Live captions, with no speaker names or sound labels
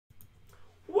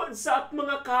What's up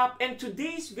mga kap? And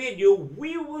today's video,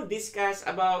 we will discuss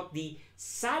about the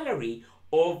salary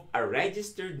of a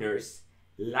registered nurse,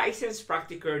 licensed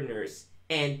practical nurse,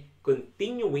 and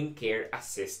continuing care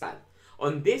assistant.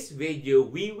 On this video,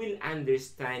 we will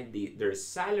understand their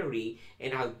salary,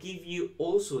 and I'll give you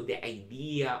also the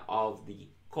idea of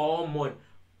the common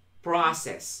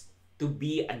process to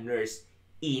be a nurse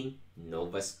in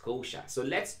Nova Scotia. So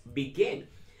let's begin.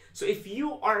 So if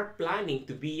you are planning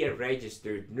to be a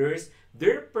registered nurse,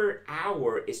 their per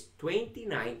hour is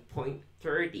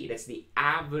 29.30. That's the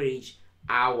average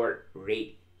hour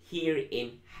rate here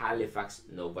in Halifax,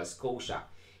 Nova Scotia.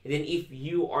 And then if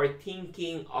you are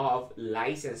thinking of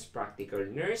licensed practical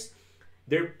nurse,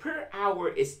 their per hour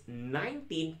is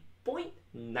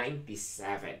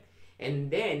 19.97. And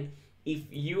then if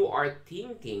you are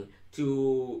thinking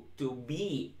to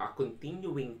be a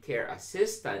continuing care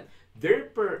assistant,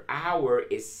 their per hour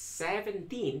is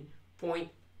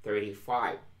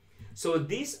 17.35. So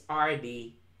these are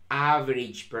the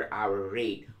average per hour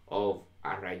rate of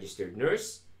a registered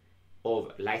nurse,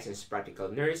 of licensed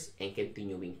practical nurse, and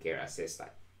continuing care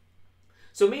assistant.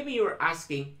 So maybe you're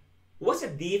asking, what's the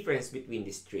difference between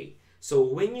these three? So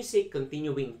when you say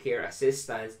continuing care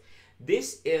assistants,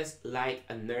 this is like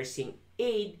a nursing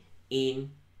aide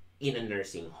in a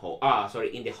nursing home.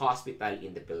 In the hospital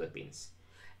in the Philippines.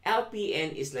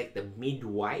 LPN is like the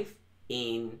midwife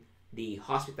in the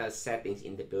hospital settings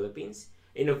in the Philippines.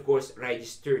 And of course,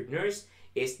 registered nurse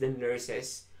is the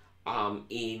nurses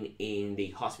in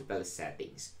the hospital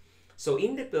settings. So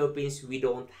in the Philippines, we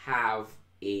don't have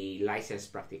a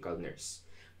licensed practical nurse.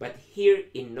 But here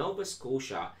in Nova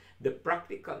Scotia, the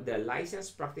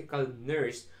licensed practical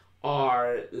nurse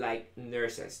are like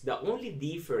nurses. The only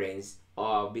difference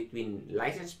between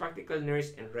licensed practical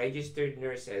nurse and registered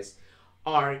nurses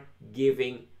are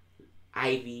giving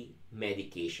IV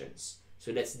medications.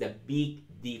 So that's the big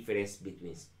difference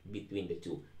between the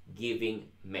two, giving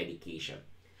medication.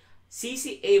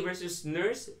 CCA versus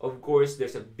nurse, of course,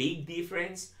 there's a big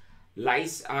difference.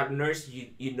 Nurse,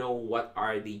 you know what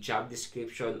are the job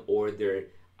description or their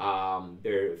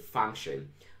function.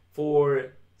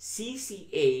 For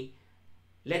CCA,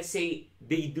 let's say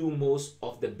they do most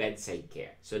of the bedside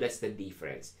care. So that's the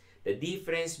difference. The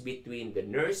difference between the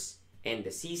nurse and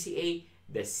the CCA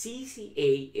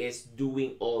is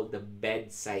doing all the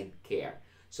bedside care.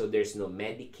 So there's no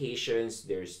medications,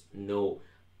 there's no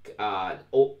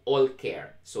all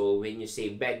care. So when you say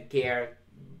bed care,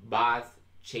 bath,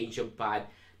 change of pad,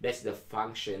 that's the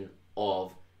function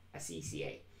of a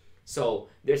CCA. So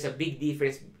there's a big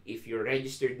difference if you're a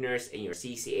registered nurse and you're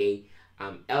CCA.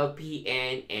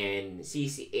 LPN and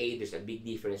CCA, there's a big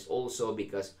difference also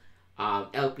because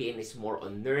LPN is more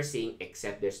on nursing,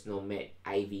 except there's no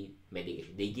IV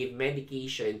medication. They give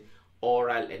medication,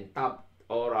 oral and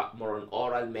more on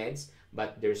oral meds,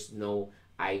 but there's no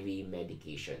IV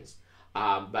medications.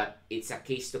 But it's a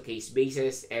case-to-case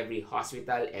basis. Every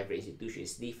hospital, every institution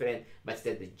is different, but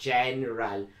that's the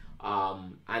general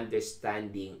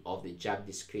understanding of the job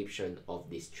description of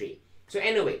these three. So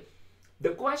anyway,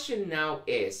 the question now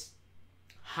is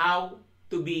how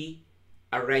to be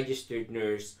a registered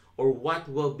nurse, or what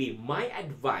will be my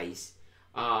advice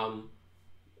to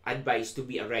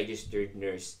be a registered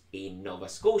nurse in Nova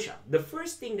Scotia. The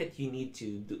first thing that you need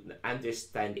to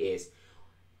understand is,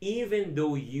 even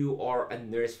though you are a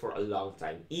nurse for a long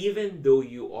time, even though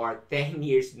you are 10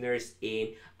 years nurse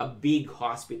in a big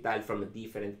hospital from a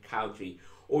different country,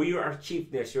 or you're a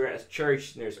chief nurse, you're a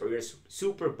church nurse, or you're a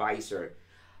supervisor,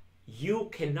 you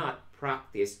cannot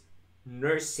practice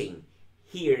nursing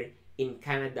here in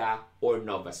Canada or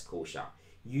Nova Scotia.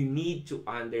 You need to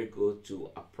undergo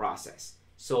to a process.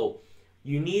 So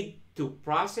you need to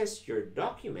process your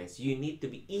documents. You need to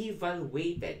be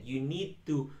evaluated. You need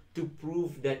to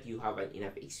prove that you have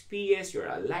enough experience, you're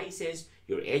a license,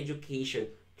 your education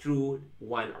through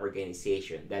one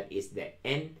organization. That is the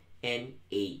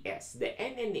NNAS. The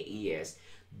NNAS,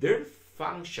 their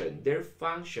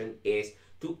function is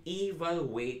to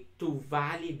evaluate, to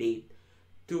validate,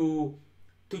 to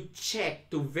check,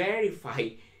 to verify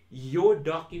your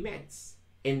documents.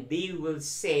 And they will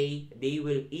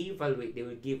evaluate, they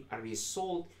will give a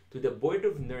result to the Board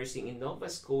of Nursing in Nova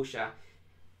Scotia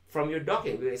from your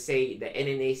document. Will say, the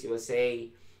NNAs will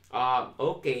say,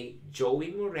 okay,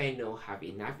 Joey Moreno have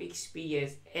enough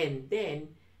experience, and then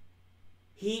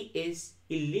he is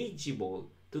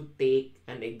eligible to take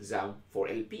an exam for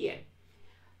LPN.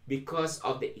 Because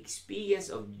of the experience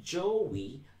of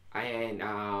Joey and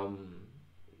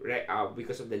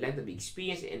because of the length of the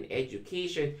experience and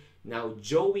education, now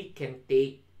Joey can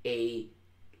take a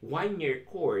one-year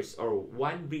course or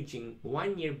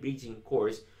one-year bridging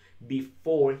course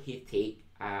before he take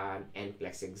an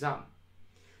NCLEX exam.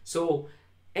 So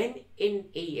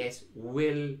NNAS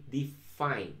will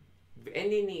define,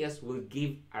 NNAS will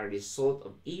give a result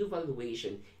of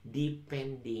evaluation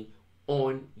depending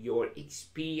on your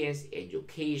experience,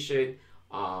 education,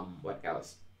 what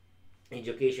else?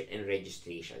 Education and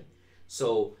registration.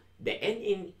 So the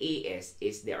NNAS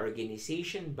is the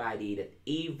organization body that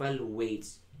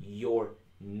evaluates your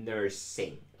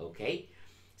nursing. Okay,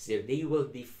 so they will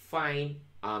define,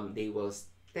 they will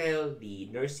tell the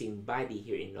nursing body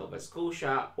here in Nova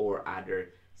Scotia or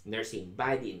other nursing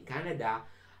body in Canada,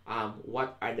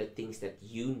 what are the things that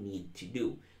you need to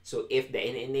do. So if the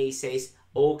NNA says,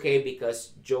 okay,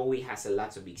 because Joey has a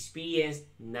lot of experience,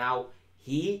 now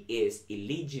he is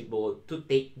eligible to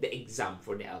take the exam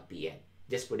for the LPN,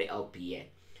 just for the LPN.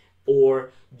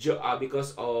 Or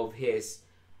because of his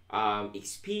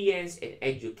experience and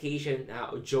education,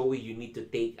 Joey, you need to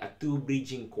take a 2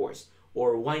 bridging course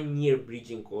or 1 year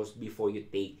bridging course before you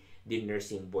take the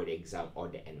nursing board exam or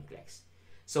the NCLEX.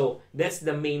 So that's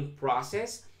the main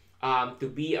process. To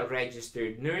be a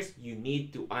registered nurse, you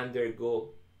need to undergo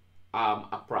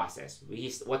a process.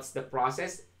 What's the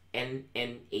process?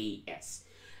 NNAS.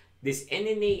 This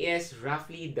NNAS,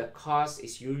 roughly the cost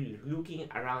is you're looking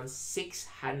around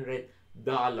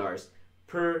 $600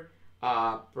 per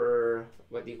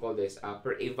what do you call this,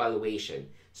 per evaluation.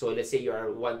 So let's say you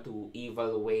want to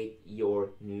evaluate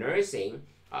your nursing,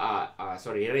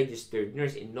 registered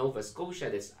nurse in Nova Scotia,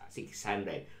 that's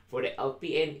 600. For the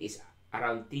LPN is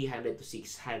around 300 to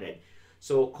 600.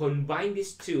 So combine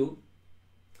these two,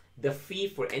 the fee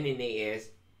for NNAS,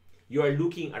 you are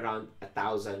looking around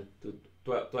 1,000 to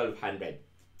 1,200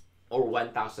 or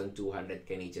 1,200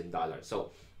 Canadian dollars.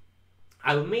 So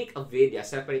I'll make a video, a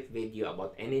separate video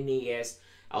about NNAS.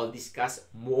 I'll discuss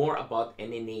more about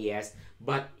NNAS.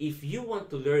 But if you want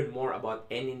to learn more about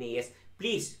NNAS,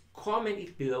 please comment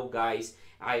it below, guys.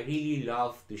 I really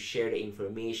love to share the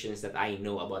information that I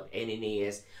know about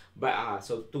NNAS. But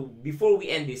before we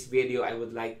end this video, I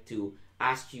would like to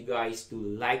ask you guys to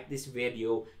like this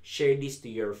video, share this to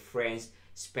your friends,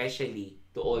 especially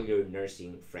to all your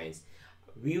nursing friends.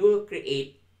 We will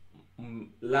create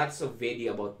lots of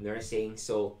video about nursing,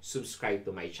 so subscribe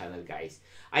to my channel, guys.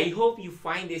 I hope you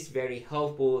find this very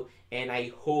helpful, and I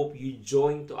hope you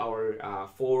join to our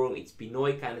forum. It's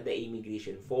Pinoy Canada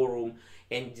Immigration Forum,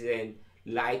 and then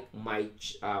like my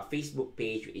Facebook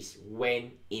page, which is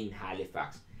When in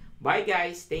Halifax. Bye,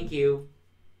 guys. Thank you.